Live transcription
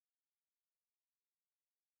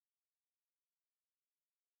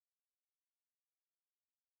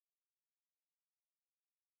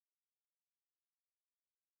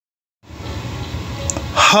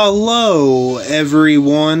Hello,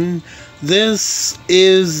 everyone. This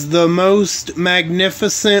is the most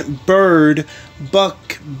magnificent bird,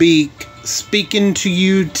 Beak, speaking to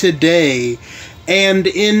you today. And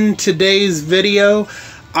in today's video,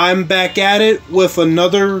 I'm back at it with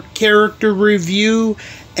another character review.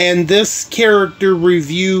 And this character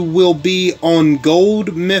review will be on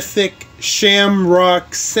Gold Mythic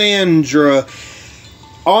Shamrock Sandra.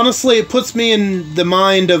 Honestly, it puts me in the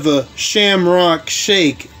mind of a Shamrock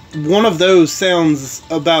shake. One of those sounds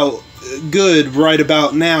about good right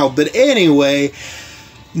about now. But anyway,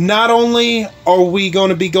 not only are we going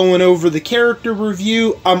to be going over the character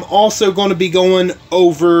review, I'm also going to be going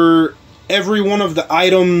over every one of the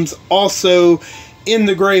items also in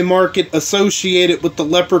the gray market associated with the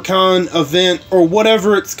Leprechaun event, or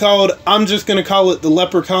whatever it's called. I'm just going to call it the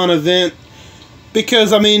Leprechaun event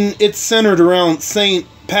because, I mean, it's centered around St.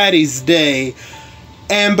 Patty's Day.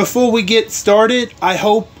 And before we get started, I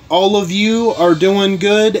hope all of you are doing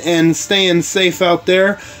good and staying safe out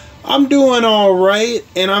there. I'm doing alright,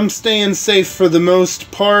 and I'm staying safe for the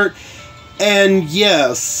most part. And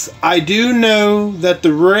yes, I do know that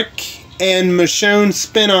the Rick and Michonne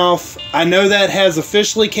spinoff, I know that has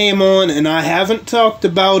officially came on, and I haven't talked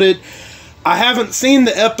about it. I haven't seen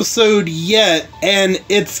the episode yet, and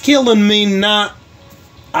it's killing me not...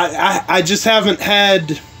 I just haven't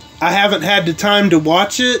had the time to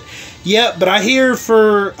watch it yet, but I hear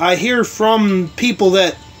from people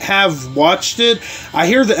that have watched it. I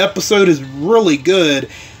hear the episode is really good.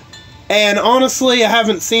 And honestly, I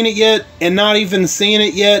haven't seen it yet, and not even seen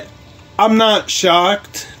it yet. I'm not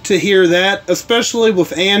shocked to hear that, especially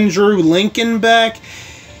with Andrew Lincoln back.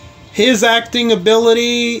 His acting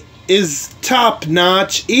ability is top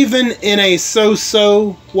notch. Even in a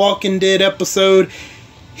so-so Walking Dead episode,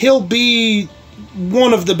 he'll be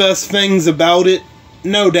one of the best things about it,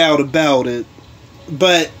 no doubt about it.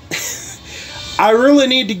 But I really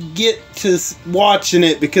need to get to watching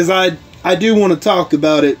it because I do want to talk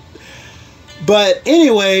about it. But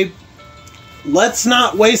anyway, let's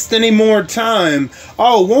not waste any more time.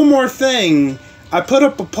 Oh, one more thing. I put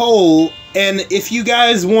up a poll, and if you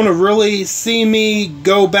guys want to really see me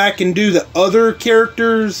go back and do the other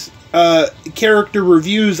character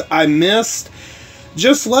reviews I missed,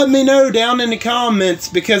 just let me know down in the comments,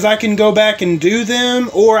 because I can go back and do them,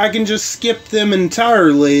 or I can just skip them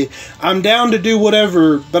entirely. I'm down to do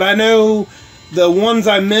whatever, but I know the ones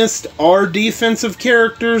I missed are defensive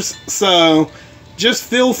characters, so just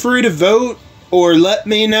feel free to vote or let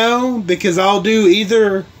me know, because I'll do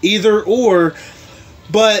either or.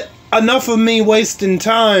 But enough of me wasting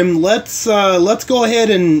time. Let's go ahead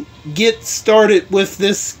and get started with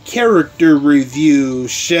this character review,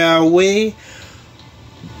 shall we?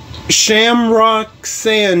 Shamrock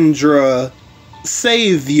Sandra,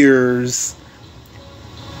 Saviors.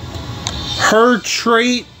 Her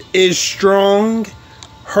trait is strong,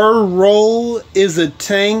 her role is a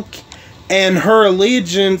tank, and her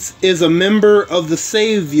allegiance is a member of the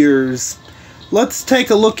Saviors. Let's take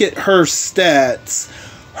a look at her stats.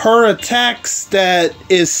 Her attack stat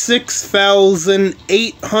is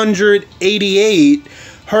 6,888.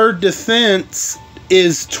 Her defense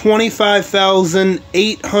is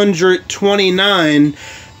 25,829,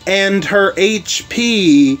 and her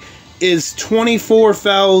HP is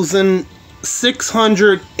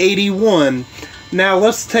 24,681. Now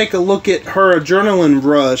let's take a look at her adrenaline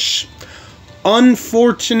rush.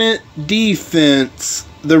 Unfortunate defense.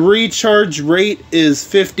 The recharge rate is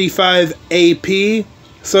 55 AP,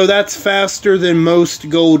 so that's faster than most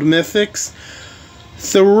gold mythics.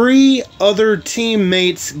 3 other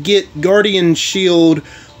teammates get Guardian Shield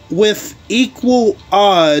with equal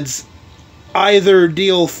odds. Either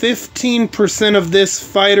deal 15% of this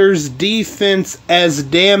fighter's defense as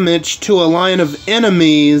damage to a line of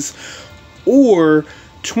enemies, or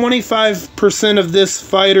 25% of this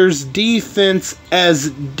fighter's defense as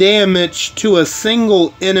damage to a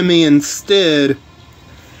single enemy instead.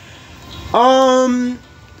 I'm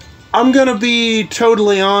gonna be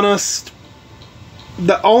totally honest.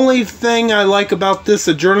 The only thing I like about this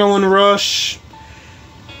adrenaline rush,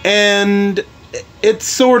 and it's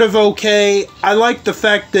sort of okay, I like the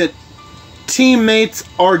fact that teammates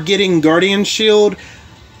are getting Guardian Shield,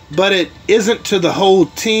 but it isn't to the whole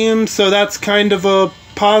team, so that's kind of a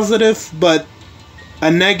positive, but a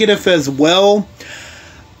negative as well.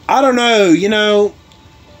 I don't know, you know,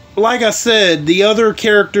 like I said, the other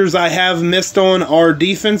characters I have missed on are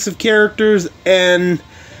defensive characters, and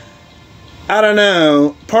I don't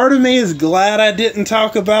know. Part of me is glad I didn't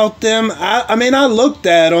talk about them. I mean, I looked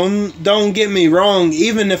at them, don't get me wrong,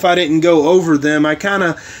 even if I didn't go over them. I kind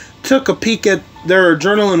of took a peek at their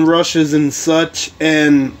adrenaline rushes and such,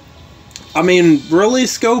 and I mean, really,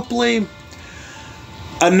 Scopely,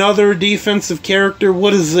 another defensive character.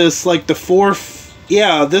 What is this, like the fourth?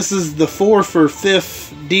 Yeah, this is the fourth or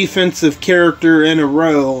fifth defensive character in a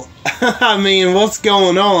row. I mean, what's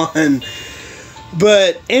going on?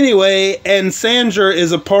 But anyway, and Sandra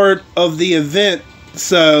is a part of the event,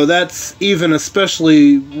 so that's even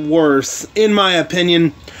especially worse, in my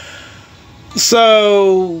opinion.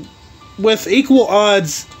 So, with equal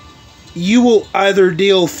odds, you will either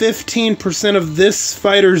deal 15% of this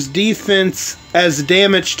fighter's defense as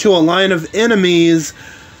damage to a line of enemies,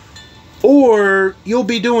 or you'll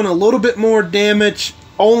be doing a little bit more damage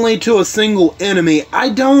only to a single enemy.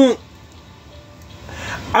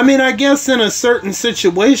 I mean, I guess in a certain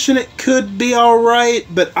situation it could be alright,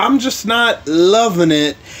 but I'm just not loving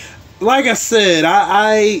it. Like I said,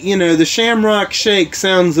 you know, the Shamrock Shake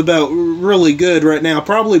sounds about really good right now.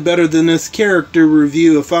 Probably better than this character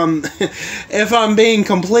review if I'm if I'm being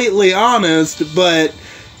completely honest, but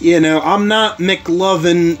you know, I'm not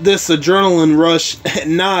McLovin' this adrenaline rush,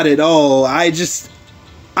 not at all. I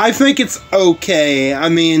think it's okay. I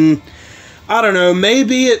mean, I don't know,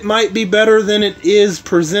 maybe it might be better than it is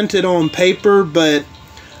presented on paper, but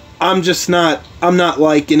I'm not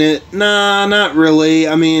liking it. Nah, not really.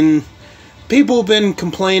 I mean, people have been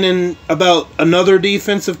complaining about another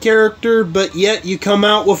defensive character, but yet you come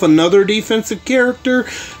out with another defensive character,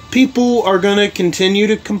 people are going to continue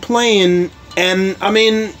to complain, and, I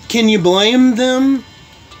mean, can you blame them?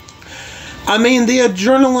 I mean, the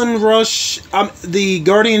adrenaline rush, the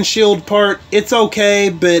Guardian Shield part, it's okay,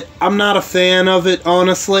 but I'm not a fan of it,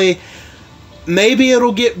 honestly. Maybe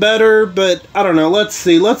it'll get better, but I don't know. Let's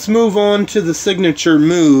see. Let's move on to the signature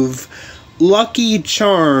move. Lucky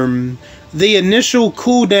Charm. The initial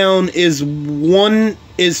cooldown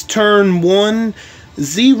is turn 1,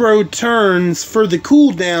 0 turns for the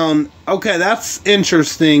cooldown. Okay, that's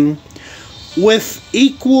interesting. With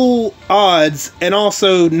equal odds and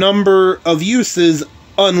also number of uses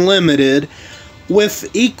unlimited.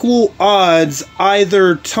 With equal odds,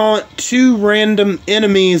 either taunt 2 random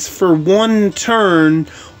enemies for 1 turn,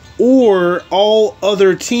 or all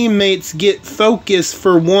other teammates get focus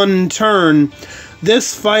for 1 turn.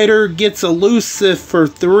 This fighter gets elusive for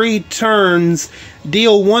 3 turns,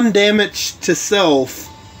 deal 1 damage to self.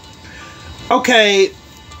 Okay,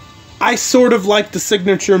 I sort of like the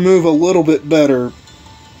signature move a little bit better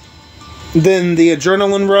than the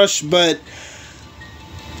adrenaline rush, but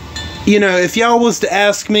you know, if y'all was to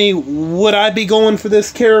ask me, would I be going for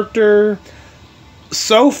this character?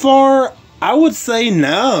 So far, I would say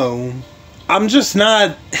no. I'm just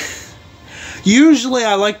not. Usually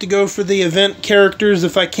I like to go for the event characters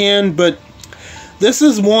if I can, but this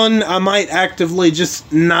is one I might actively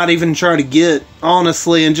just not even try to get,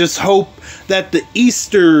 honestly, and just hope that the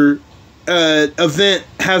Easter event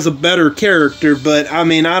has a better character. But, I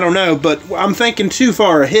mean, I don't know, but I'm thinking too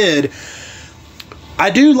far ahead. I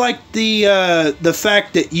do like the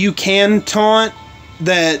fact that you can taunt,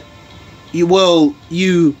 that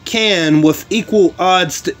you can with equal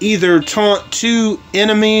odds to either taunt 2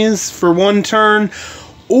 enemies for 1 turn,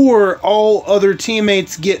 or all other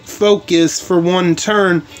teammates get focus for 1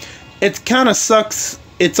 turn. It kind of sucks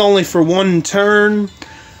it's only for 1 turn,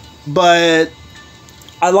 but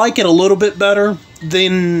I like it a little bit better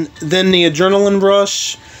than the adrenaline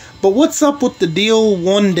rush. But what's up with the deal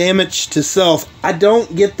 1 damage to self? I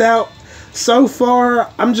don't get that so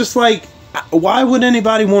far. I'm just like, why would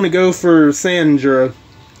anybody want to go for Sandra?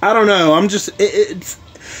 I don't know. I'm just,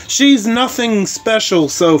 she's nothing special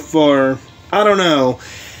so far. I don't know.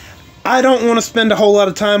 I don't want to spend a whole lot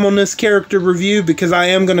of time on this character review because I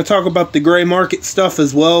am going to talk about the gray market stuff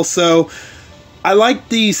as well. So I like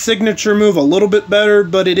the signature move a little bit better,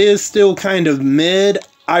 but it is still kind of mid.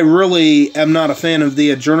 I really am not a fan of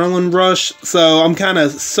the adrenaline rush, so I'm kind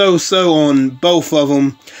of so-so on both of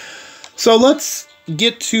them. So let's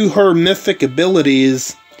get to her mythic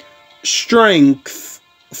abilities. Strength,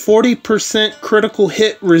 40% critical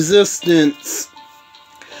hit resistance.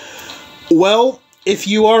 Well, if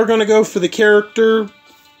you are going to go for the character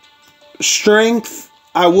strength,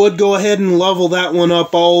 I would go ahead and level that one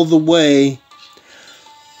up all the way.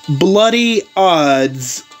 Bloody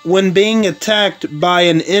odds. When being attacked by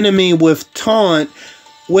an enemy with taunt,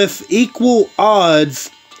 with equal odds,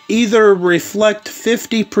 either reflect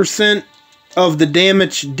 50% of the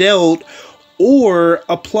damage dealt, or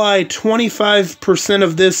apply 25%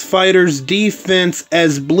 of this fighter's defense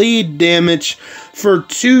as bleed damage for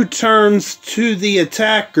 2 turns to the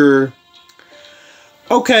attacker.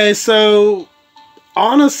 Okay, so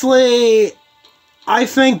honestly, I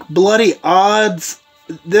think bloody odds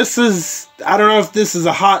this is, I don't know if this is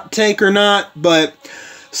a hot take or not, but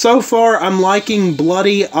so far I'm liking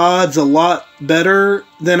Bloody Odds a lot better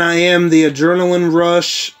than I am the Adrenaline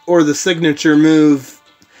Rush or the signature move.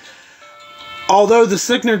 Although the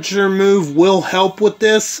signature move will help with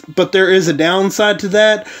this, but there is a downside to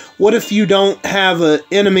that. What if you don't have an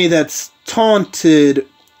enemy that's taunted?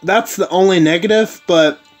 That's the only negative,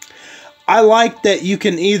 but I like that you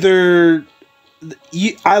can either...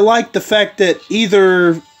 I like the fact that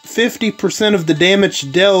either 50% of the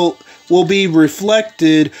damage dealt will be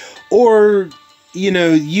reflected, or, you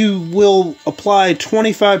know, you will apply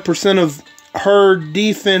 25% of her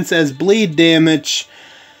defense as bleed damage.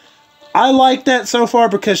 I like that so far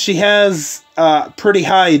because she has pretty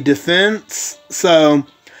high defense. So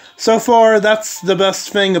far, that's the best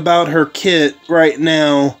thing about her kit right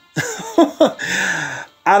now.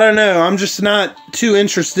 I don't know. I'm just not too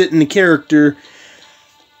interested in the character.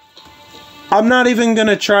 I'm not even going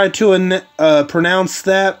to try to pronounce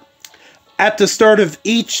that. At the start of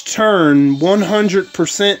each turn,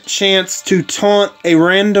 100% chance to taunt a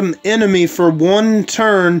random enemy for 1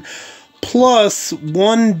 turn, plus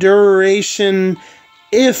 1 duration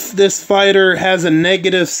if this fighter has a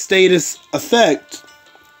negative status effect.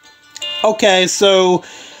 Okay, so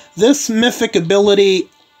this mythic ability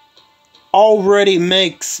already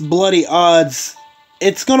makes Bloody Odds.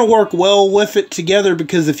 It's going to work well with it together,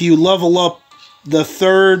 because if you level up the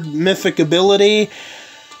 3rd mythic ability,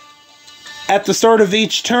 at the start of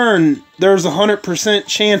each turn, there's a 100%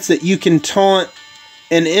 chance that you can taunt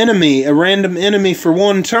an enemy, a random enemy, for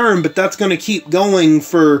 1 turn, but that's going to keep going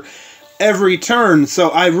for every turn. So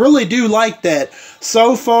I really do like that.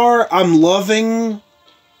 So far, I'm loving,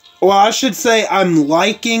 well, I should say I'm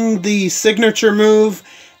liking the signature move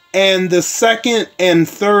and the 2nd and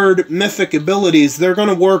 3rd mythic abilities. They're going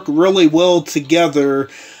to work really well together.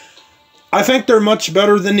 I think they're much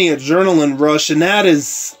better than the Adrenaline Rush, and that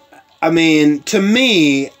is, I mean, to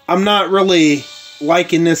me, I'm not really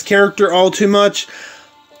liking this character all too much,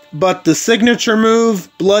 but the signature move,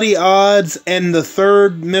 Bloody Odds, and the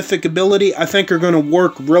 3rd mythic ability, I think are going to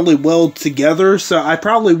work really well together, so I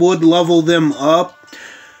probably would level them up.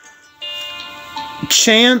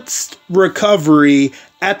 Chanced Recovery.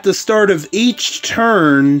 At the start of each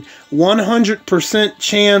turn, 100%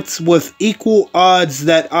 chance with equal odds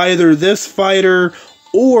that either this fighter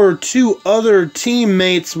or 2 other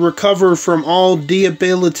teammates recover from all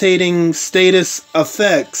debilitating status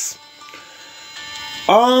effects.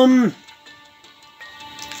 I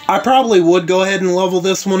probably would go ahead and level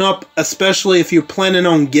this one up, especially if you're planning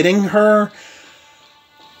on getting her.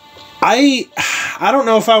 I don't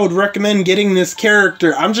know if I would recommend getting this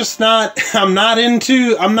character. I'm not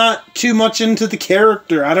too much into the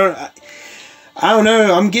character. I don't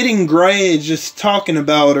know. I'm getting gray just talking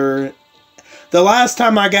about her. The last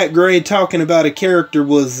time I got gray talking about a character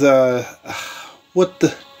was, what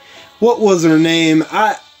was her name?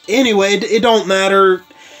 Anyway, it don't matter.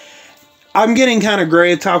 I'm getting kind of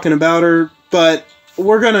gray talking about her, but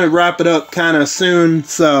we're going to wrap it up kind of soon,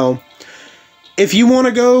 so if you want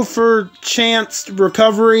to go for Chanced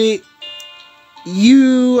Recovery,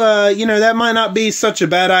 you know, that might not be such a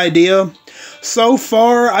bad idea. So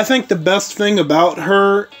far, I think the best thing about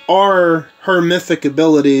her are her mythic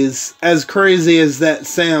abilities, as crazy as that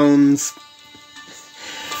sounds.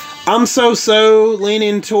 I'm so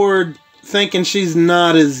leaning toward thinking she's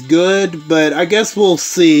not as good, but I guess we'll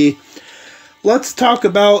see. Let's talk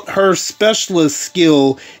about her specialist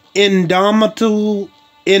skill, Indomitable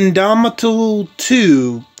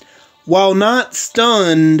 2. While not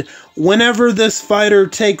stunned, whenever this fighter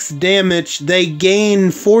takes damage, they gain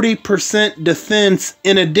 40% defense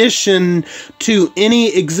in addition to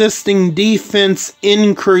any existing defense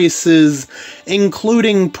increases,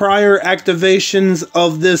 including prior activations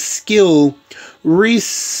of this skill.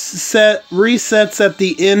 Resets at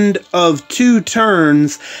the end of 2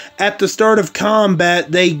 turns. At the start of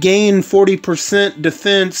combat, they gain 40%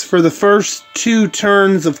 defense for the first 2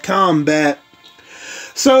 turns of combat.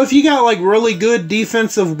 So if you got like really good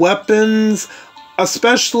defensive weapons,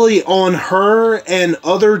 especially on her and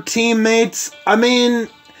other teammates, I mean,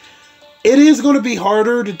 it is going to be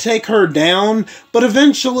harder to take her down, but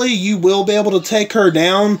eventually you will be able to take her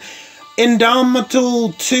down.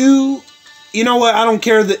 Indomitable 2, you know what, I don't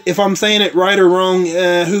care if I'm saying it right or wrong,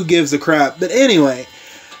 who gives a crap. But anyway,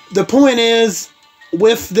 the point is,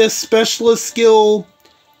 with this specialist skill,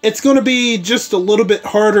 it's going to be just a little bit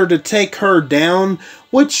harder to take her down,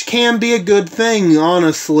 which can be a good thing,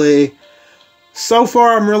 honestly. So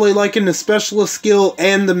far, I'm really liking the specialist skill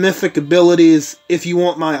and the mythic abilities, if you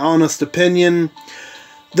want my honest opinion.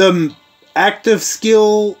 The active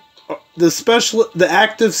skill, the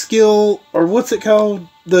active skill, or what's it called?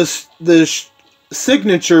 The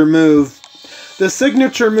signature move. The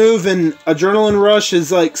signature move in Adrenaline Rush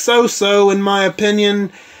is like so-so in my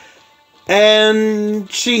opinion. And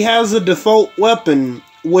she has a default weapon,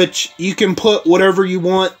 which you can put whatever you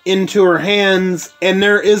want into her hands. And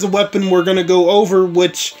there is a weapon we're going to go over,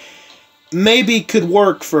 which maybe could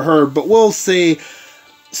work for her, but we'll see.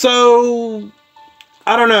 So,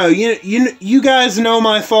 I don't know. You guys know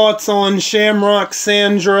my thoughts on Shamrock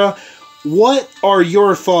Sandra. What are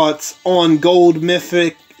your thoughts on Gold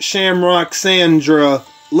Mythic Shamrock Sandra?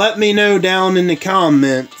 Let me know down in the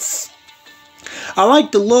comments. I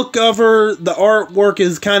like the look of her. The artwork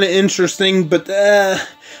is kind of interesting, but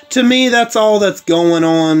to me, that's all that's going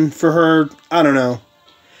on for her. I don't know.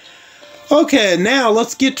 Okay, now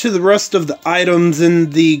let's get to the rest of the items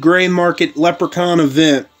in the Gray Market Leprechaun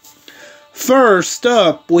event. First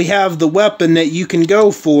up, we have the weapon that you can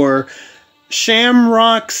go for.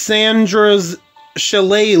 Shamrock Sandra's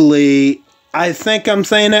Shillelagh. I think I'm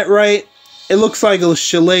saying that right. It looks like a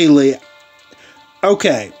shillelagh.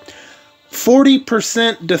 Okay.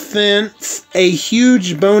 40% defense, a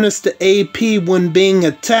huge bonus to AP when being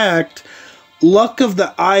attacked, luck of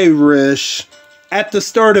the Irish, at the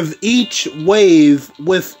start of each wave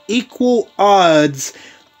with equal odds,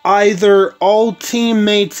 either all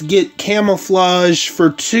teammates get camouflage for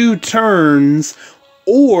 2 turns,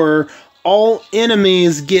 or all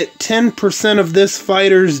enemies get 10% of this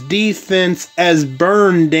fighter's defense as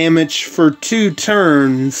burn damage for 2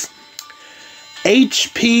 turns.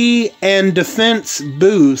 HP and defense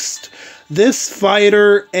boost. This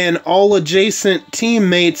fighter and all adjacent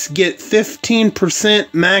teammates get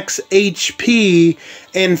 15% max HP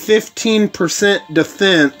and 15%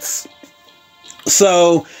 defense.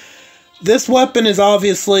 So, this weapon is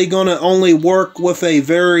obviously going to only work with a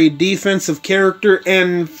very defensive character,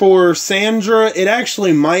 and for Sandra, it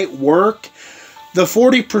actually might work. The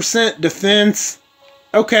 40% defense,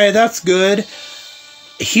 okay, that's good.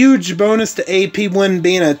 Huge bonus to AP when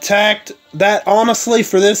being attacked. That, honestly,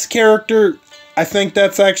 for this character, I think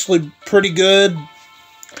that's actually pretty good.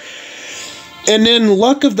 And then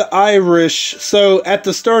Luck of the Irish. So, at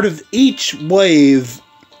the start of each wave,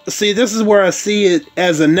 see, this is where I see it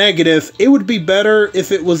as a negative. It would be better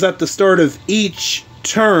if it was at the start of each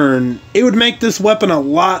turn. It would make this weapon a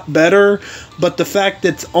lot better, but the fact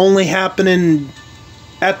that it's only happening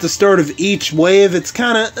at the start of each wave, it's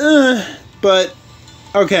kind of, but,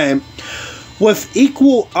 okay. With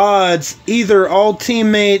equal odds, either all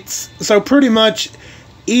teammates, so pretty much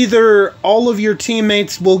either all of your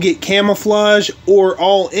teammates will get camouflage, or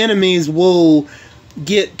all enemies will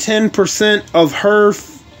get 10%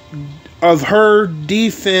 of her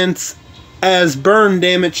defense as burn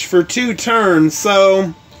damage for 2 turns.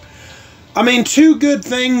 So, I mean, 2 good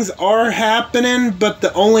things are happening, but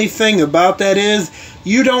the only thing about that is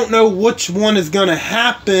you don't know which one is going to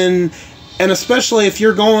happen, and especially if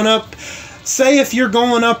you're going up, say if you're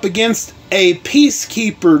going up against a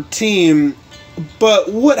Peacekeeper team,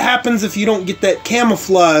 but what happens if you don't get that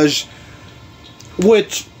camouflage,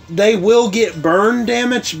 which they will get burn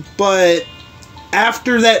damage, but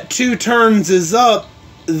after that 2 turns is up,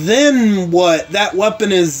 then what? That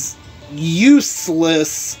weapon is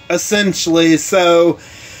useless, essentially. So,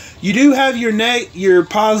 you do have your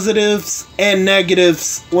positives and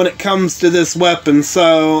negatives when it comes to this weapon.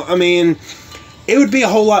 So, I mean, it would be a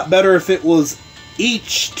whole lot better if it was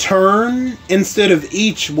each turn instead of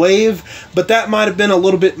each wave, but that might have been a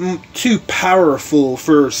little bit too powerful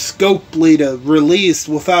for Scopely to release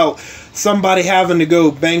without somebody having to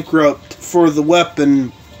go bankrupt for the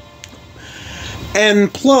weapon.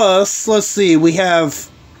 And plus, let's see, we have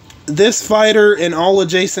this fighter and all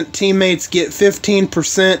adjacent teammates get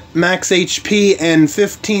 15% max HP and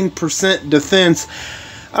 15% defense.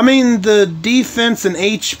 I mean, the defense and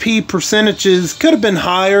HP percentages could have been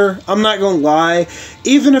higher, I'm not gonna lie.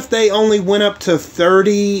 Even if they only went up to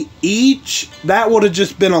 30 each, that would have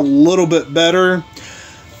just been a little bit better.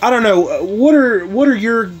 I don't know, what are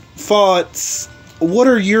your thoughts? What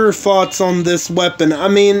are your thoughts on this weapon? I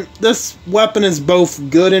mean, this weapon is both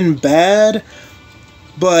good and bad,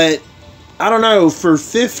 but I don't know, for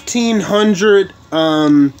 1,500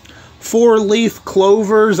 4-leaf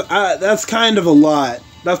clovers, that's kind of a lot.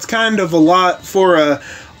 That's kind of a lot for a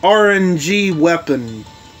RNG weapon.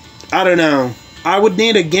 I don't know. I would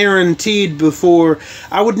need a guaranteed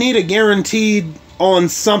on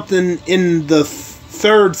something in the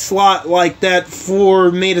 3rd slot like that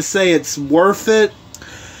for me to say it's worth it.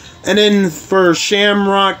 And then for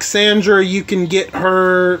Shamrock Sandra, you can get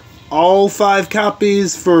her all 5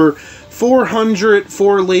 copies for 400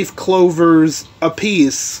 4-leaf clovers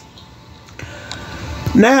apiece.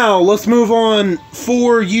 Now, let's move on.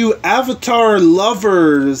 For you avatar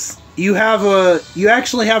lovers, you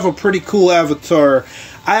actually have a pretty cool avatar.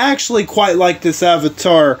 I actually quite like this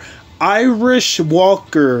avatar. Irish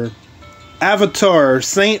Walker. Avatar,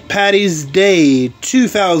 St. Patty's Day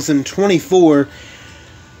 2024.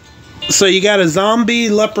 So you got a zombie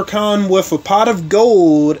leprechaun with a pot of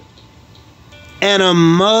gold and a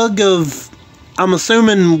mug of, I'm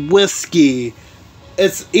assuming, whiskey.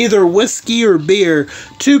 It's either whiskey or beer.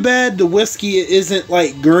 Too bad the whiskey isn't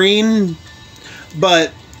like green,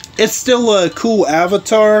 but it's still a cool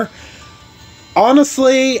avatar.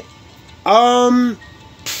 Honestly, if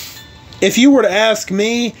you were to ask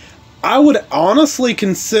me, I would honestly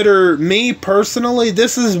consider, me personally,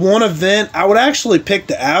 this is one event I would actually pick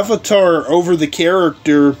the avatar over the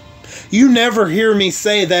character. You never hear me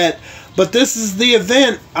say that, but this is the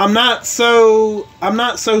event. I'm not so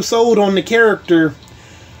sold on the character.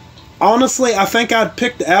 Honestly, I think I'd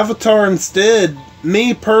pick the avatar instead,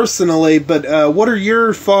 me personally, but what are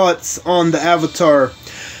your thoughts on the avatar?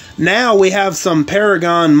 Now we have some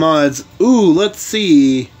Paragon mods. Ooh, let's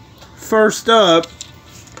see. First up,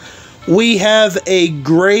 we have a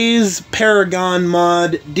Gray's Paragon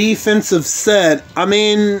mod defensive set. I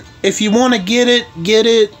mean, if you want to get it, get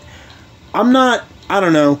it. I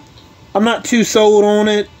don't know. I'm not too sold on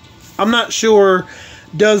it. I'm not sure.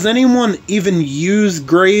 Does anyone even use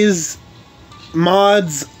Gray's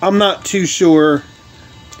mods? I'm not too sure.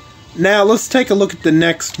 Now, let's take a look at the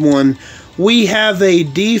next one. We have a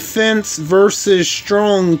defense versus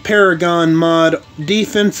strong Paragon mod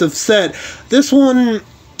defensive set. This one,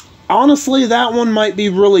 honestly, that one might be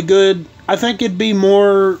really good. I think it'd be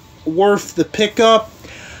more worth the pickup.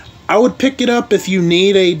 I would pick it up if you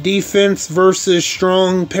need a defense versus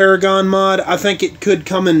strong Paragon mod. I think it could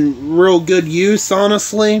come in real good use,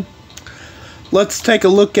 honestly. Let's take a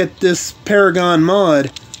look at this Paragon mod.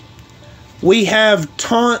 We have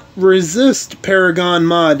Taunt Resist Paragon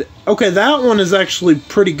mod. Okay, that one is actually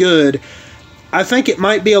pretty good. I think it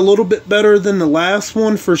might be a little bit better than the last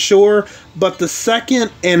one for sure, but the second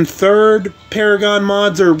and third Paragon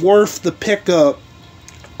mods are worth the pickup.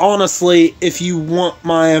 Honestly, if you want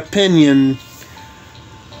my opinion.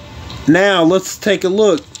 Now, let's take a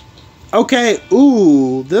look. Okay,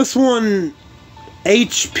 ooh, this one,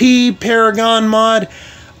 HP Paragon mod.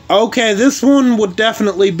 Okay, this one would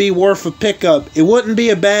definitely be worth a pickup. It wouldn't be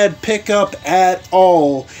a bad pickup at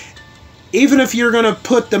all. Even if you're going to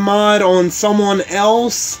put the mod on someone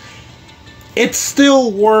else, it's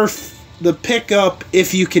still worth the pickup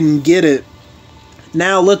if you can get it.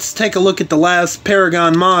 Now, let's take a look at the last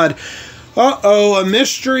Paragon mod. Uh-oh, a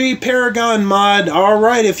mystery Paragon mod.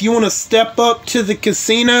 Alright, if you want to step up to the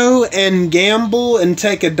casino and gamble and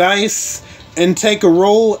take a dice and take a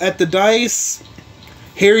roll at the dice,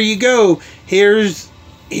 here you go. Here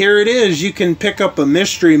it is. You can pick up a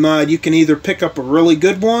mystery mod. You can either pick up a really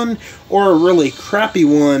good one or a really crappy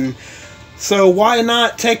one. So why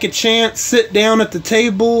not take a chance, sit down at the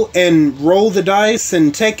table and roll the dice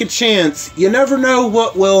and take a chance. You never know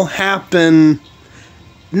what will happen.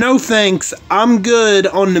 No thanks, I'm good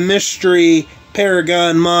on the mystery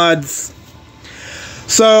Paragon mods.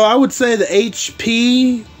 So I would say the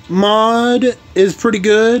HP mod is pretty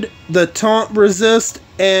good. The Taunt Resist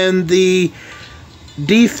and the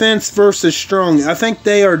Defense versus Strong. I think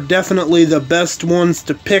they are definitely the best ones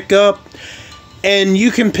to pick up. And you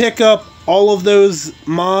can pick up all of those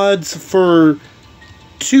mods for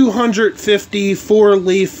 250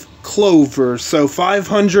 4-leaf clover, so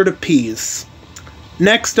 500 apiece.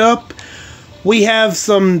 Next up, we have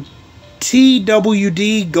some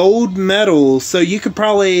TWD gold medals. So you could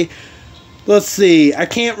probably, let's see, I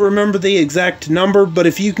can't remember the exact number, but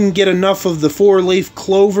if you can get enough of the 4-leaf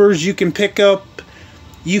clovers, you can pick up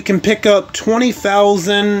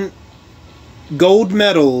 20,000 gold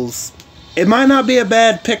medals. It might not be a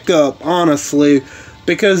bad pickup, honestly,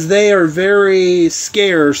 because they are very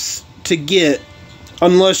scarce to get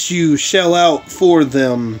unless you shell out for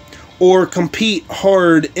them or compete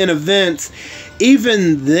hard in events.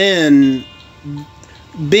 Even then,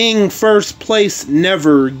 being first place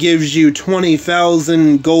never gives you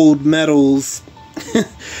 20,000 gold medals.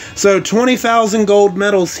 So 20,000 gold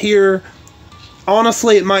medals here,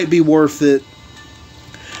 honestly, it might be worth it.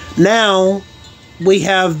 Now, we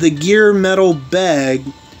have the gear medal bag,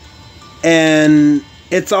 and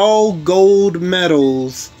it's all gold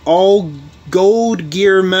medals, all gold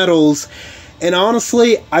gear medals, and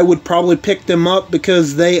honestly, I would probably pick them up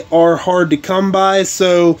because they are hard to come by,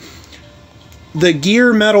 so the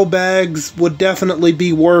gear medal bags would definitely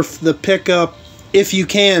be worth the pickup if you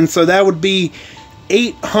can. So that would be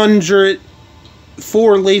 800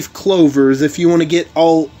 4-leaf clovers if you want to get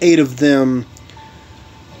all 8 of them.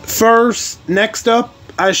 Next up,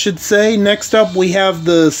 we have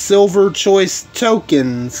the silver choice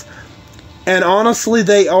tokens. And honestly,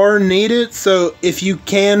 they are needed, so if you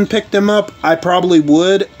can pick them up, I probably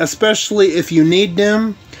would, especially if you need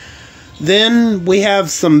them. Then we have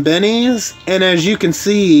some bennies, and as you can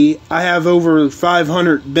see, I have over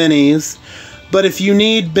 500 bennies. But if you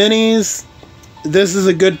need bennies, this is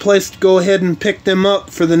a good place to go ahead and pick them up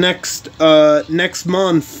for the next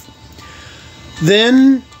month.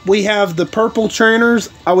 Then we have the purple trainers.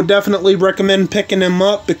 I would definitely recommend picking them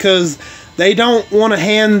up because they don't want to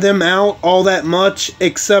hand them out all that much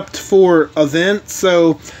except for events.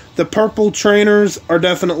 So the purple trainers are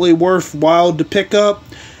definitely worthwhile to pick up.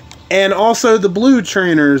 And also the blue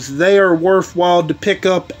trainers, they are worthwhile to pick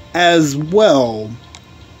up as well.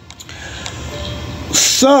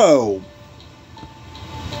 So,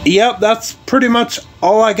 yep, that's pretty much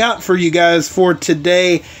all I got for you guys for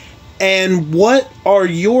today. And what are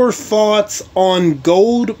your thoughts on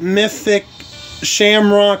Gold Mythic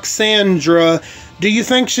Shamrock Sandra? Do you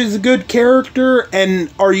think she's a good character,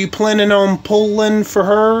 and are you planning on pulling for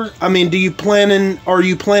her? I mean, are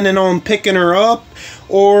you planning on picking her up,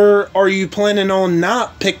 or are you planning on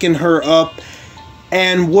not picking her up?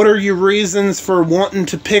 And what are your reasons for wanting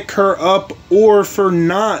to pick her up or for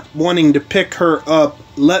not wanting to pick her up?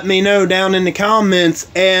 Let me know down in the comments.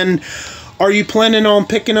 And are you planning on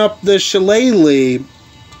picking up the shillelagh?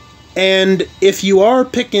 And if you are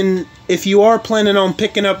planning on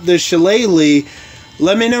picking up the shillelagh,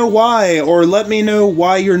 let me know why, or let me know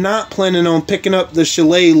why you're not planning on picking up the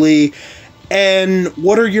shillelagh. And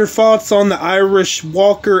what are your thoughts on the Irish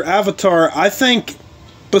Walker avatar? I think,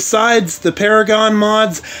 besides the Paragon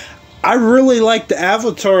mods, I really like the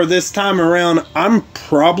avatar this time around. I'm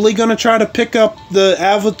probably going to try to pick up the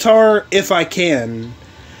avatar if I can.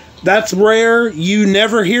 That's rare. You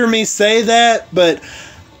never hear me say that, but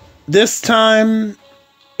this time,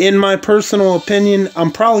 in my personal opinion,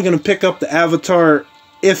 I'm probably going to pick up the avatar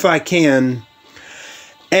if I can.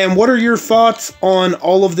 And what are your thoughts on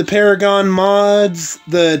all of the Paragon mods,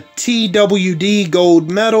 the TWD gold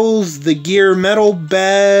medals, the gear medal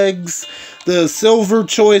bags, the silver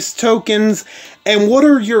choice tokens, and what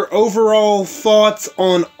are your overall thoughts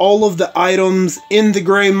on all of the items in the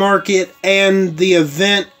gray market and the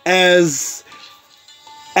event as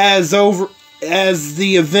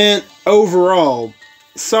the event overall?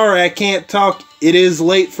 Sorry, I can't talk. It is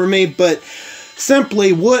late for me, but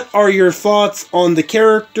simply, what are your thoughts on the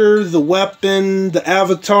character, the weapon, the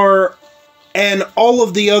avatar, and all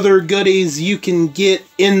of the other goodies you can get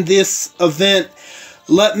in this event?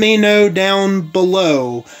 Let me know down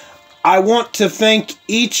below. I want to thank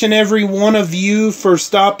each and every one of you for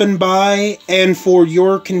stopping by and for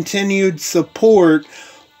your continued support.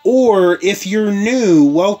 Or if you're new,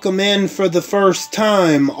 welcome in for the first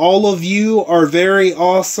time. All of you are very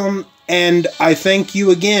awesome, and I thank you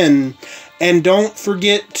again. And don't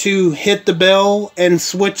forget to hit the bell and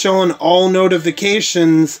switch on all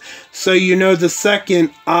notifications so you know the second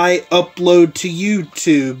I upload to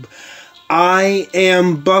YouTube. I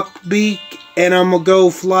am Beak, and I'm gonna go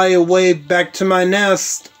fly away back to my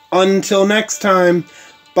nest. Until next time,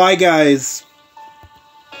 bye guys.